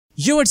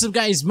Yo, what's up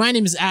guys, my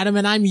name is Adam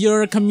and I'm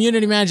your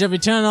community manager of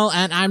Eternal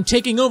and I'm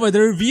taking over the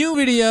review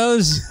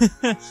videos.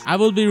 I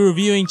will be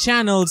reviewing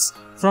channels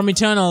from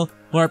Eternal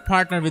who are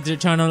partnered with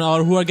Eternal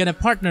or who are gonna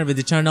partner with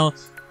Eternal.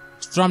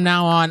 From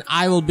now on,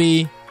 I will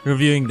be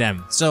reviewing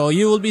them. So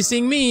you will be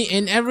seeing me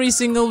in every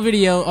single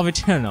video of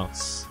Eternal.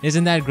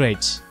 Isn't that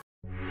great?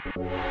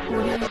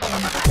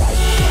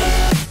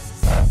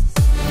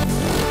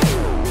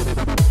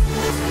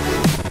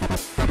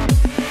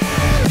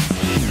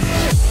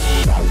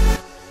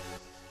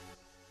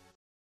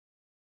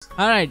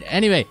 Alright,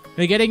 anyway,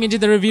 we're getting into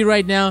the review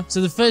right now. So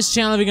the first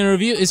channel we're gonna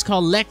review is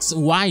called Lekz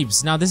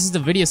Vibes. Now this is the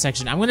video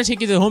section. I'm gonna take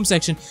you to the home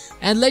section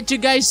and let you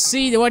guys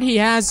see what he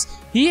has.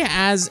 He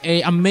has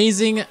a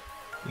amazing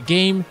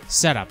game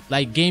setup,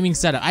 like gaming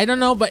setup. I don't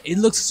know, but it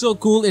looks so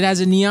cool. It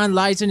has a neon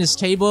lights in his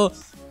table.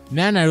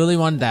 Man, I really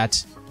want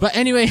that. But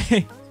anyway,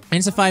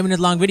 it's a 5-minute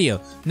long video.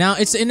 Now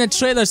it's in a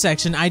trailer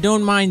section. I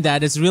don't mind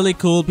that. It's really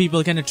cool.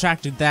 People can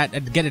attract to that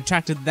and get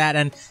attracted to that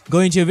and go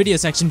into a video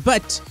section.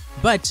 But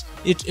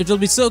it will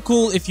be so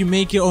cool if you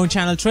make your own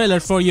channel trailer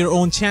for your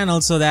own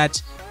channel so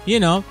that, you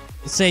know,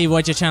 say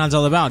what your channel's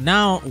all about.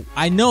 Now,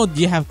 I know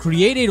you have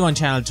created one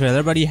channel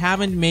trailer, but you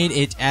haven't made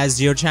it as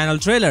your channel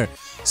trailer.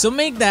 So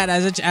make that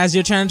as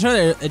your channel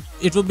trailer.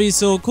 It will be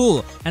so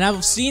cool. And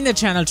I've seen the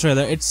channel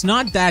trailer. It's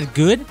not that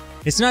good.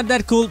 It's not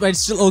that cool, but it's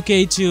still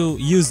okay to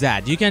use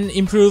that. You can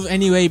improve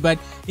anyway, but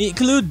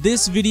include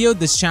this video,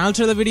 this channel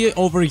trailer video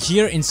over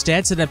here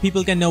instead so that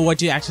people can know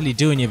what you actually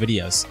do in your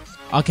videos.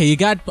 Okay, you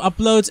got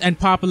uploads and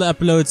popular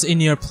uploads in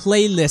your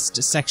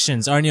playlist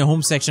sections or in your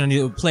home section on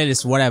your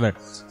playlist, whatever.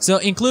 So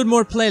include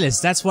more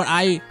playlists. That's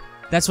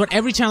what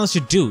every channel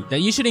should do.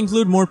 That you should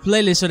include more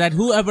playlists so that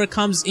whoever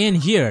comes in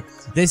here,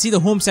 they see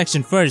the home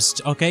section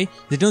first, okay?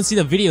 They don't see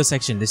the video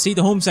section. They see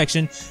the home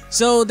section,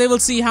 so they will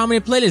see how many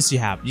playlists you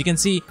have. You can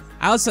see,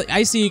 I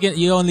see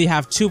you only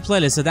have 2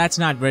 playlists, so that's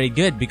not very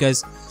good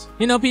because,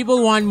 you know,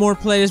 people want more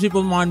playlists,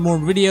 people want more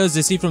videos.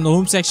 They see from the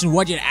home section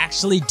what you're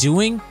actually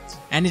doing,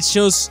 and it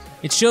shows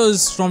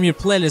from your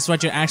playlist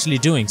what you're actually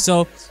doing.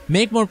 So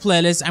make more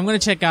playlists. I'm gonna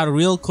check out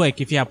real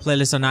quick if you have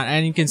playlists or not,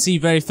 and you can see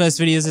very first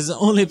videos is the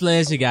only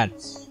playlist you got.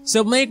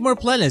 So make more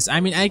playlists. I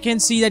mean, I can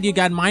see that you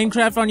got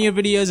Minecraft on your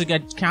videos, you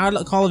got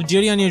Call of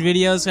Duty on your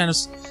videos, kind of.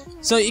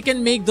 So you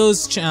can make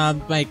those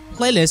like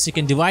playlists. You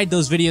can divide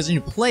those videos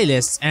into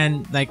playlists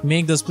and like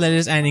make those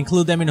playlists and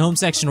include them in the home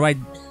section right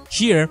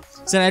here.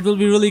 So that will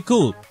be really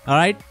cool. All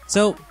right.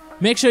 So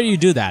make sure you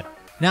do that.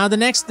 Now the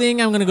next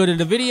thing, I'm gonna go to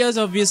the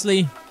videos,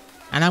 obviously.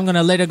 And I'm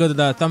gonna later go to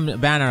the thumb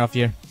banner of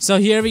here. So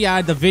here we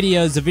are, the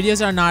videos. The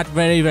videos are not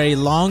very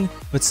long,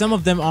 but some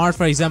of them are.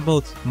 For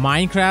example,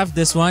 Minecraft.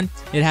 This one,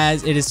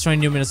 it is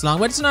 20 minutes long,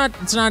 but it's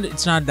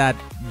not that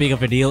big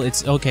of a deal.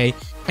 It's okay.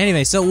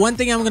 Anyway, so one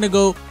thing I'm gonna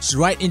go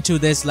right into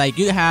this. Like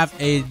you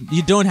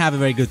don't have a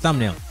very good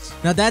thumbnail.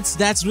 Now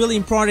that's really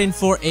important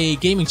for a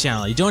gaming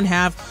channel. You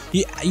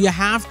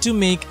have to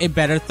make a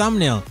better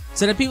thumbnail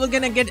so that people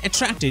gonna get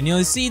attracted. You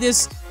know, see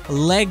this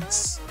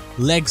Lekz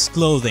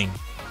clothing.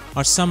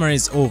 Or summer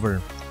is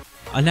over.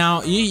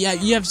 Now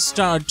you have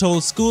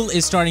told school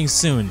is starting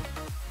soon,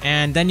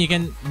 and then you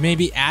can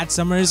maybe add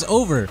summer is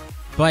over,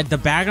 but the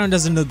background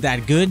doesn't look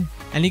that good,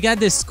 and you got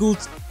this school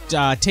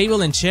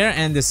table and chair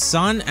and the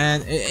sun,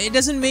 and it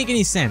doesn't make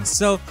any sense.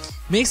 So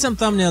make some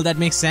thumbnail that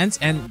makes sense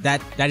and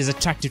that is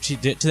attractive to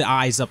the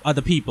eyes of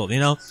other people. You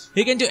know,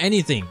 you can do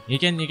anything. You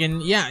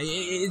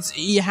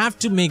have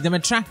to make them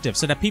attractive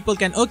so that people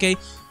can, okay,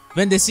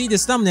 when they see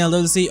this thumbnail,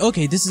 they'll see,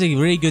 okay, this is a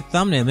very good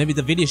thumbnail. Maybe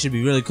the video should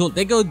be really cool.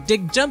 They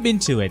jump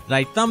into it.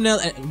 Like thumbnail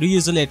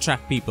usually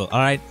attract people. All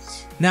right.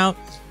 Now,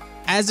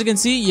 as you can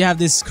see, you have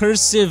this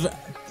cursive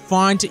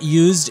font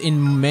used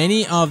in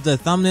many of the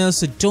thumbnails.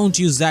 So don't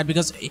use that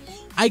because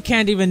I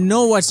can't even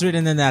know what's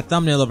written in that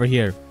thumbnail over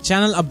here.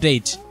 Channel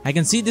update. I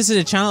can see this is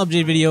a channel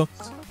update video,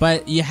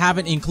 but you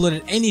haven't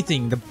included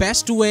anything. The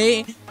best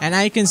way, and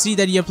I can see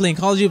that you're playing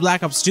Call of Duty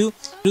Black Ops 2.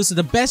 So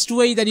the best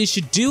way that you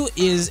should do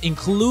is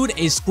include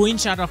a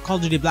screenshot of Call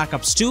of Duty Black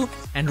Ops 2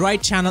 and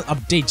write channel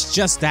update.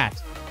 Just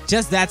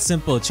that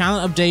simple.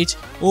 Channel update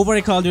over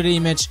a Call of Duty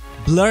image,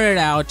 blur it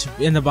out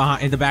in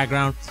the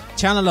background.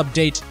 Channel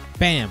update.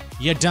 Bam,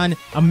 you're done.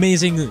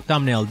 Amazing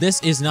thumbnail.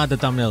 This is not the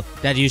thumbnail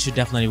that you should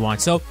definitely want.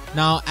 So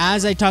now,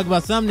 as I talk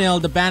about thumbnail,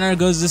 the banner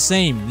goes the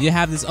same. You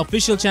have this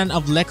official channel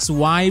of Lekz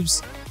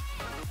Vibes.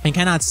 And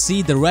cannot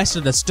see the rest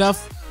of the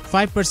stuff.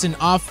 5%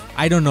 off.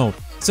 I don't know.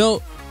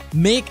 So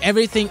make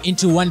everything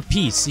into one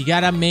piece. You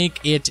gotta make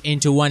it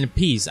into one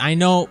piece. I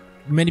know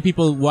many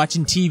people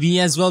watching TV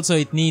as well, so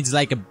it needs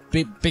like a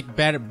big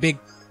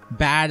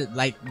bad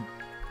like,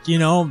 you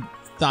know,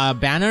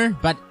 banner.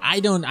 But I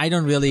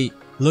don't really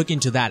look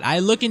into that. I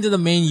look into the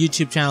main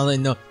YouTube channel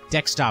in the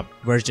desktop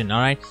version.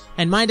 All right,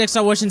 and my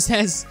desktop version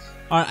says,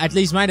 or at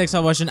least my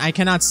desktop version, I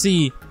cannot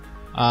see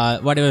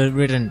whatever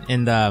written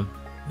in the,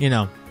 you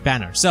know,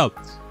 banner. So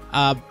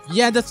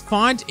yeah, the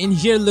font in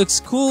here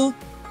looks cool,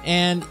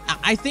 and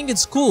I think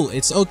it's cool.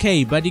 It's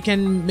okay, but you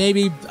can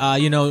maybe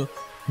you know,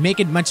 make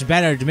it much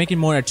better to make it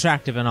more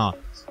attractive and all.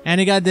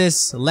 And you got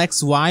this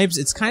Lekz Vibes.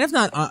 It's kind of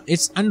not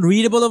it's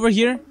unreadable over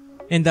here.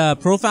 in the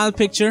profile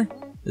picture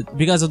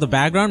because of the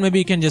background. Maybe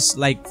you can just,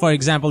 like, for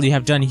example, you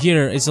have done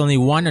here, it's only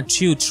 1 or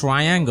 2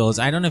 triangles.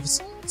 I don't know if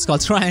it's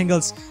called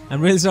triangles.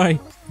 I'm really sorry,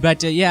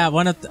 but yeah,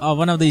 one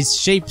of these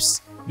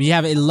shapes. We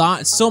have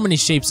so many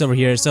shapes over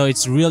here, so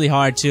it's really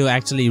hard to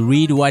actually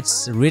read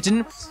what's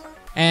written.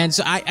 And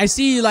so I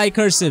see you like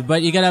cursive,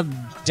 but you gotta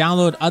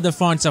download other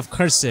fonts of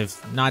cursive,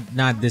 not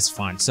this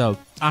font. So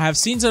I have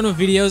seen some of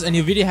the videos, and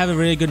your video have a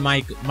really good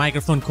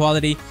microphone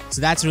quality, so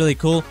that's really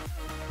cool.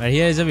 But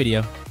here is a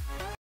video.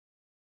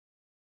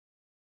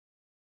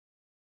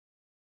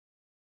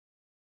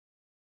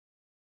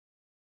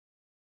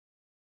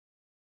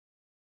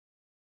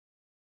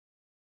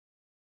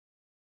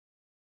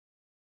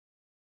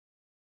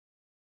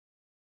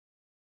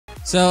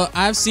 So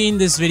I've seen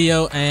this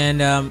video, and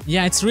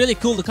yeah, it's really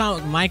cool.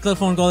 The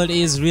microphone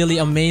quality is really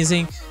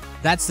amazing.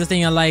 That's the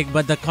thing I like.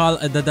 But the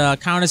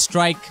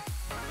Counter-Strike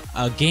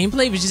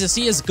gameplay, which is a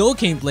CS:GO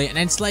gameplay, and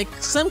it's like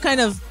some kind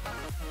of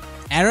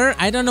error.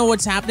 I don't know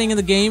what's happening in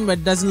the game, but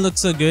it doesn't look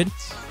so good.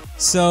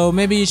 So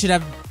maybe you should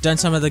have done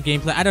some of the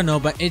gameplay. I don't know,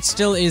 but it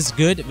still is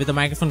good with the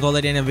microphone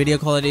quality, and the video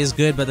quality is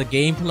good, but the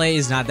gameplay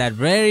is not that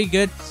very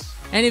good.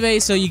 Anyway,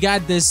 so you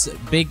got this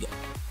big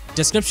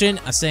description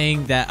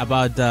saying that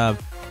about the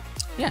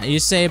you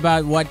say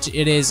about what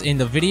it is in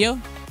the video,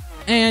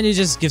 and you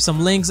just give some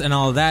links and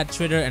all of that,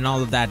 Twitter and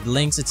all of that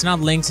links. It's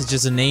not links, it's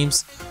just the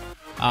names.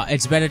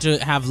 It's better to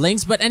have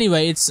links, but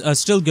anyway, it's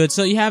still good.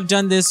 So you have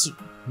done this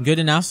good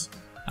enough.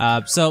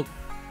 So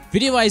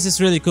video wise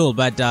it's really cool,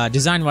 but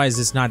design wise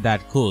it's not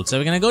that cool. So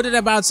we're gonna go to the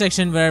about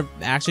section where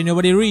actually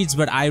nobody reads,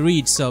 but I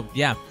read. So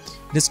yeah,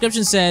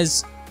 description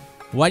says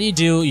what you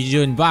do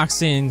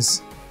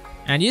unboxings,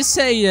 and you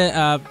say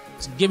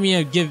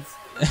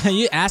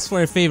you ask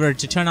for a favor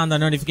to turn on the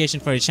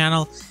notification for your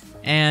channel,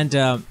 and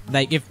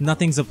like if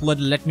nothing's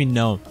uploaded, let me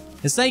know.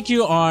 It's like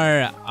you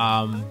are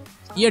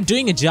you're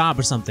doing a job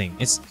or something.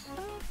 It's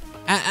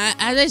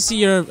as I see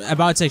your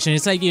about section,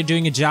 it's like you're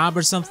doing a job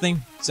or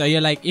something. So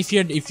you're like,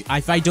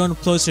 if I don't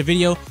post a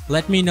video,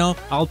 let me know,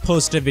 I'll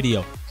post a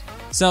video.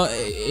 So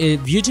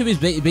YouTube is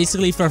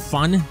basically for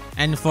fun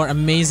and for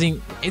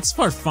amazing. It's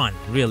for fun,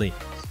 really.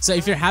 So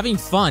if you're having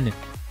fun,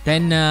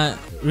 then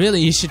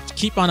really you should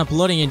keep on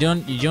uploading. You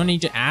don't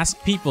need to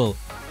ask people,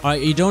 or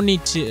you don't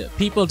need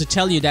people to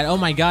tell you that, oh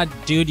my god,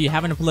 dude, you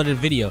haven't uploaded a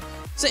video.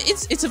 So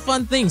it's a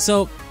fun thing.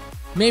 So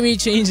maybe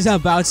change the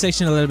about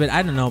section a little bit.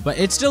 I don't know, but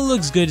it still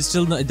looks good. It's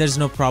still there's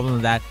no problem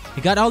with that.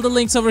 You got all the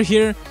links over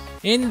here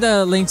in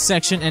the links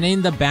section and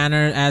in the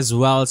banner as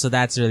well. So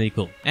that's really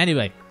cool.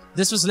 Anyway,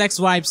 this was Lekz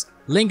Vibes.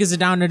 Link is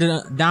down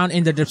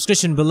in the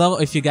description below.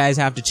 If you guys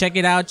have to check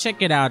it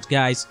out,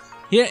 guys.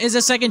 Here is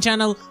a second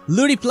channel,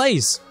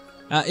 LutiPlays.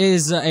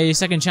 Is a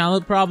second channel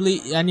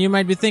probably, and you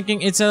might be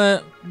thinking it's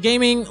a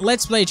gaming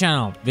let's play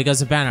channel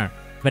because of banner,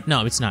 but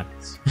no, it's not.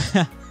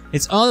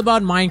 It's all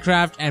about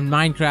Minecraft and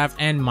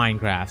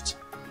Minecraft.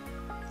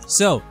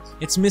 So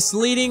it's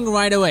misleading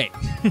right away.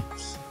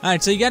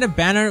 Alright, so you got a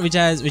banner which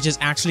is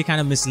actually kind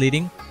of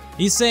misleading.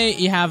 You say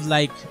you have,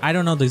 like, I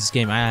don't know this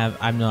game. I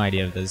have no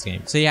idea of this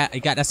game. So yeah,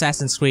 you got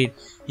Assassin's Creed.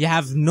 You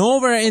have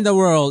nowhere in the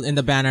world in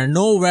the banner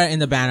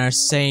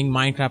saying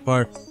Minecraft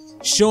or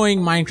showing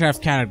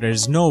Minecraft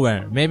characters.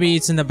 Nowhere. Maybe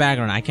it's in the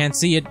background. I can't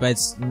see it, but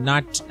it's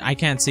not. I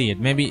can't see it.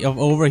 Maybe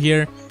over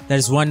here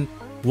there's one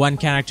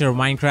character of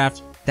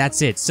Minecraft.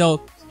 That's it.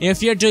 So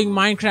if you're doing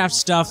Minecraft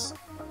stuff,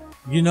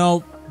 you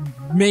know,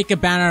 make a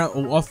banner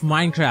of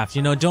Minecraft.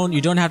 You know,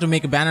 you don't have to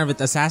make a banner with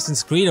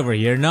Assassin's Creed over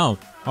here. No.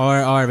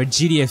 Or with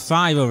GTA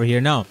 5 over here.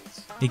 No.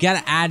 You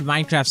gotta add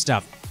Minecraft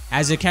stuff.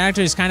 As your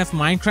character is kind of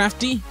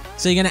Minecrafty,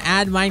 so you're gonna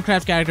add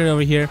Minecraft character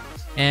over here.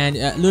 And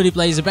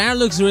LutiPlays, the banner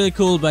looks really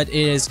cool, but it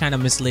is kind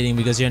of misleading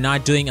because you're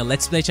not doing a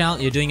Let's Play channel,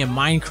 you're doing a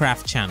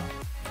Minecraft channel.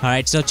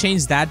 Alright, so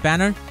change that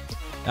banner.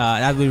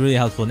 That would be really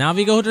helpful. Now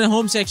we go to the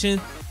home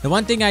section. The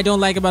one thing I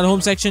don't like about the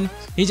home section,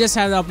 he just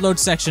has the upload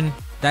section.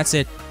 That's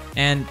it.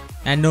 And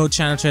no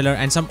channel trailer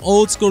and some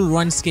old school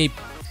RuneScape.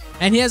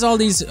 And he has all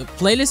these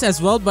playlists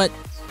as well, but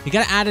you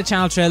gotta add a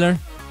channel trailer.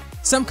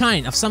 Some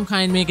kind,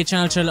 make a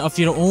channel trailer of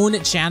your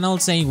own channel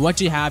saying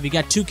what you have. You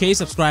got 2K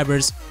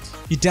subscribers.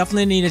 You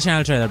definitely need a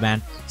channel trailer,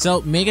 man.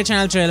 So make a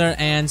channel trailer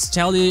and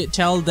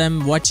tell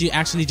them what you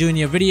actually do in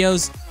your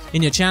videos,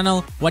 in your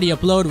channel, what you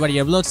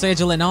upload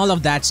schedule, and all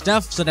of that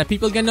stuff, so that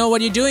people can know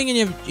what you're doing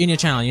in your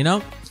channel, you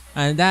know,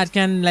 and that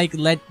can like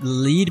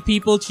lead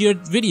people to your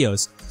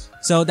videos.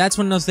 So that's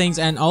one of those things.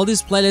 And all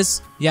these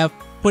playlists, you have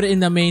put it in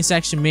the main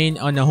section,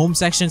 on the home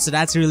section. So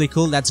that's really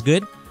cool. That's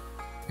good.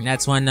 And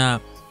that's one.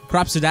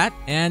 Props to that.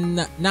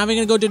 And now we're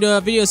gonna go to the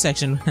video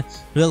section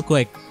real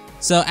quick.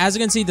 So as you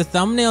can see, the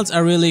thumbnails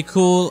are really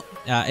cool.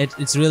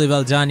 It's really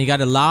well done. You got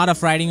a lot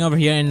of writing over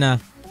here in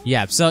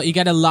yeah, so you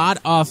got a lot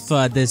of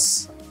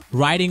this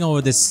writing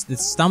over this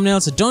thumbnail.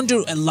 So don't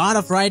do a lot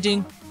of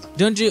writing.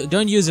 Don't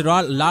use a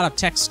lot of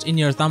text in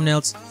your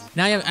thumbnails.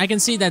 Now I can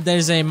see that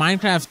there's a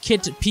Minecraft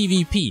kit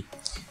PvP.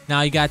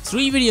 Now you got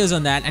 3 videos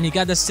on that, and you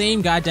got the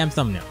same goddamn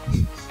thumbnail.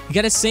 You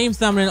got the same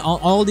thumbnail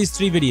on all these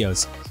 3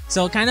 videos.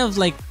 So kind of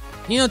like,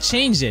 you know,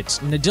 change it.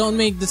 Don't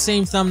make the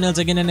same thumbnails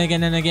again and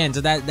again and again.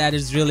 So that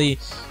is really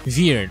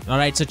weird.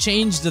 Alright, so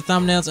change the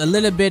thumbnails a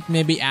little bit,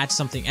 maybe add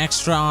something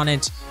extra on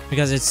it,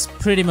 because it's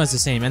pretty much the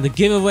same. And the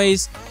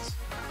giveaways,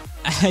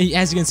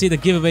 as you can see, the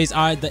giveaways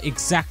are the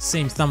exact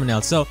same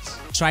thumbnail. So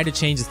try to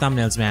change the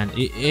thumbnails, man.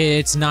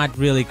 It's not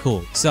really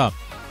cool. So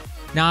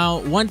now,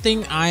 one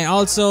thing I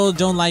also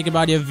don't like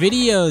about your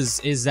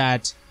videos is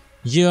that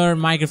your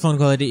microphone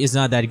quality is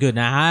not that good.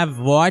 Now, I have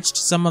watched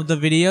some of the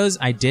videos,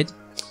 I did,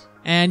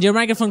 and your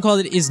microphone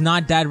quality is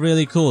not that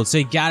really cool. So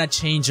you gotta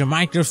change your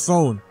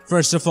microphone,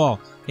 first of all.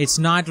 It's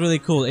not really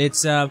cool. It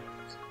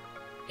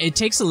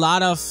takes a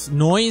lot of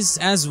noise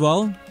as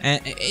well,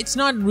 and it's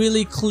not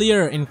really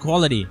clear in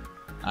quality.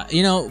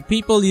 You know,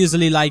 people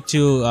usually like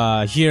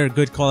to hear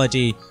good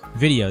quality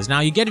videos. Now,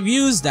 you get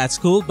views, that's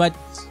cool, but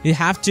you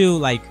have to,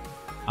 like,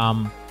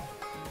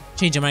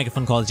 change your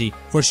microphone quality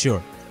for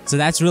sure. So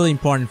that's really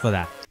important for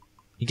that.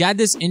 You got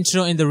this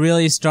intro in the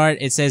really start.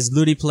 It says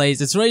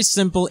LutiPlays. It's a very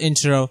simple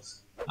intro.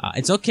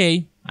 It's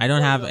okay. I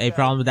don't have a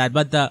problem with that,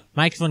 but the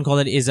microphone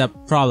quality is a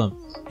problem.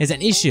 It's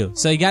an issue.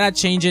 So you gotta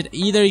change it.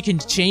 Either you can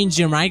change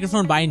your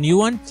microphone, buy a new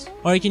one,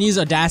 or you can use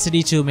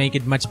Audacity to make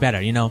it much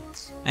better, you know.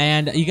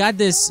 And you got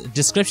this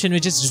description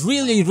which is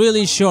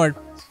really short,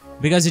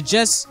 because it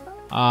just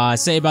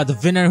say about the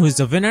winner, who's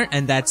the winner,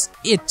 and that's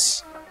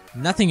it.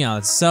 Nothing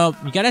else. So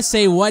you gotta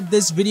say what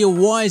this video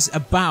was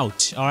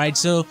about. Alright,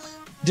 so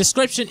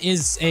description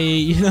is a,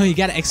 you know, you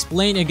gotta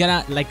explain, you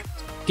gotta like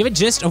give a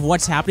gist of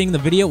what's happening in the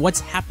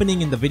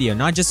video,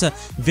 not just a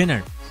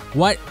winner.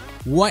 What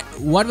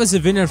was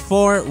the winner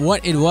for,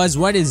 what it was,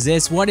 what is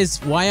this,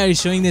 why are you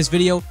showing this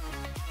video?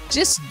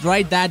 Just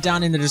write that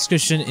down in the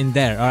description in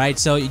there. Alright,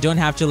 so you don't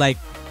have to like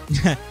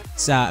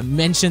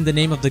mention the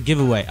name of the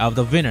giveaway of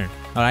the winner.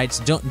 Alright,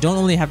 so don't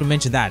only have to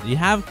mention that. You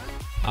have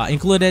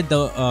included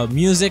the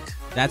music,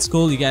 that's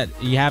cool.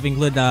 You have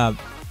included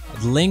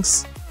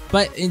links,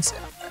 but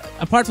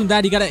apart from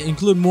that, you gotta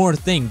include more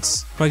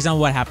things. For example,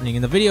 what's happening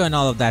in the video and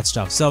all of that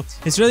stuff. So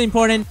it's really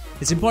important.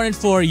 It's important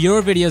for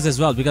your videos as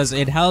well, because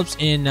it helps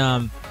in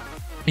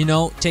you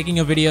know, taking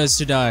your videos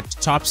to the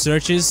top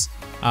searches,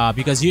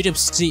 because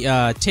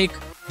YouTube take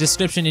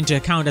description into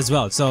account as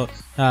well. So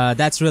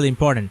that's really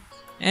important.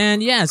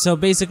 And yeah, so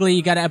basically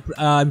you gotta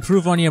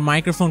improve on your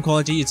microphone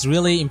quality. It's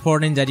really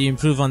important that you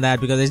improve on that,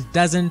 because it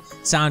doesn't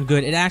sound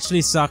good. It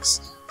actually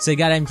sucks. So you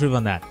gotta improve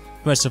on that,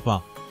 first of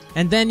all.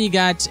 And then you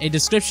got a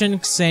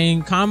description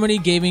saying comedy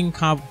gaming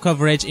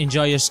coverage,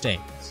 enjoy your stay.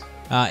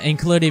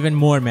 Include even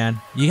more,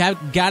 man. You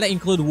have gotta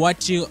include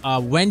what you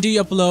when do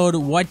you upload,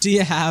 what do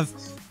you have,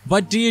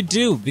 what do you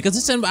do, because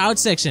it's an about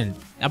section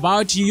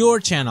about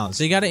your channel.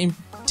 So you gotta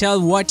tell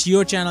what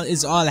your channel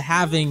is all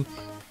having.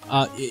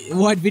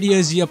 What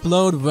videos you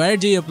upload, where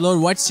do you upload,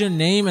 what's your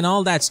name, and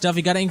all that stuff.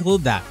 You gotta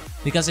include that,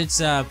 because it's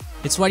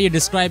what you're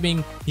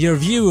describing your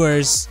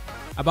viewers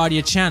about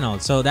your channel.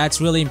 So that's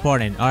really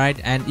important.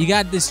 Alright, and you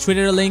got this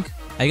Twitter link.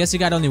 I guess you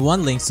got only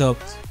one link, so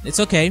it's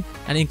okay,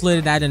 and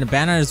included that in the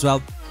banner as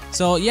well.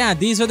 So yeah,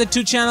 these were the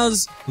two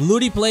channels,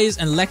 LutiPlays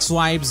and Lekz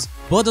Vibes.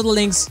 Both of the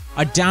links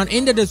are down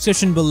in the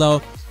description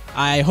below.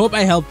 I hope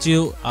I helped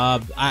you.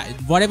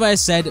 Whatever I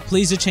said,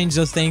 please do change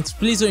those things.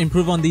 Please do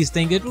improve on these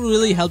things. It will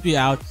really help you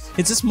out.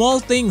 It's the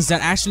small things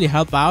that actually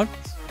help out.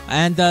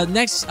 And the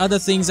next other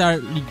things are,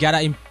 you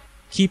gotta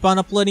keep on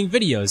uploading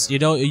videos. You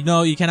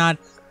know you cannot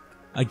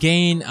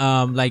gain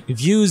like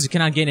views. You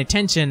cannot gain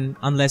attention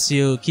unless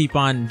you keep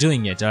on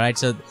doing it. All right.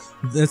 So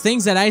the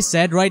things that I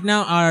said right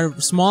now are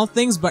small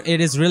things, but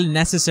it is really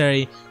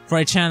necessary for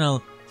a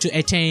channel to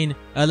attain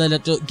a little,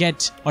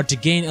 to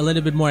gain a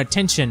little bit more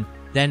attention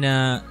than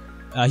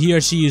he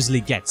or she usually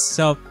gets.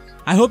 So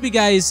I hope you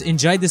guys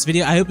enjoyed this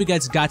video. I hope you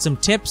guys got some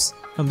tips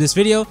from this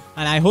video,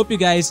 and I hope you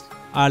guys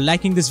are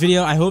liking this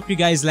video. I hope you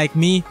guys like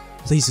me.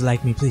 Please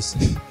like me,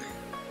 please.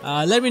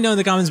 Let me know in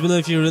the comments below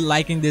if you're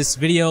liking this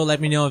video.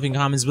 Let me know in the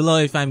comments below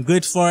if I'm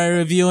good for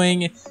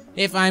reviewing,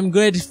 if I'm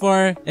good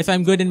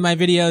in my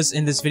videos,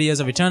 in this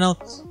videos of Eternal.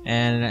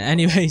 And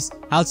anyways,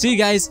 I'll see you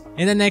guys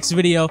in the next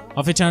video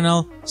of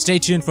Eternal. Stay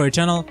tuned for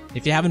Eternal.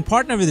 If you haven't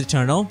partnered with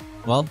Eternal,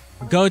 well,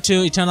 go to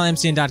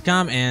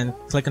eternalmcn.com and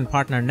click on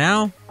partner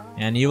now,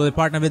 and you will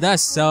partner with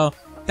us. So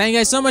thank you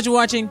guys so much for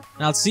watching,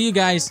 and I'll see you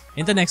guys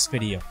in the next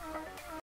video.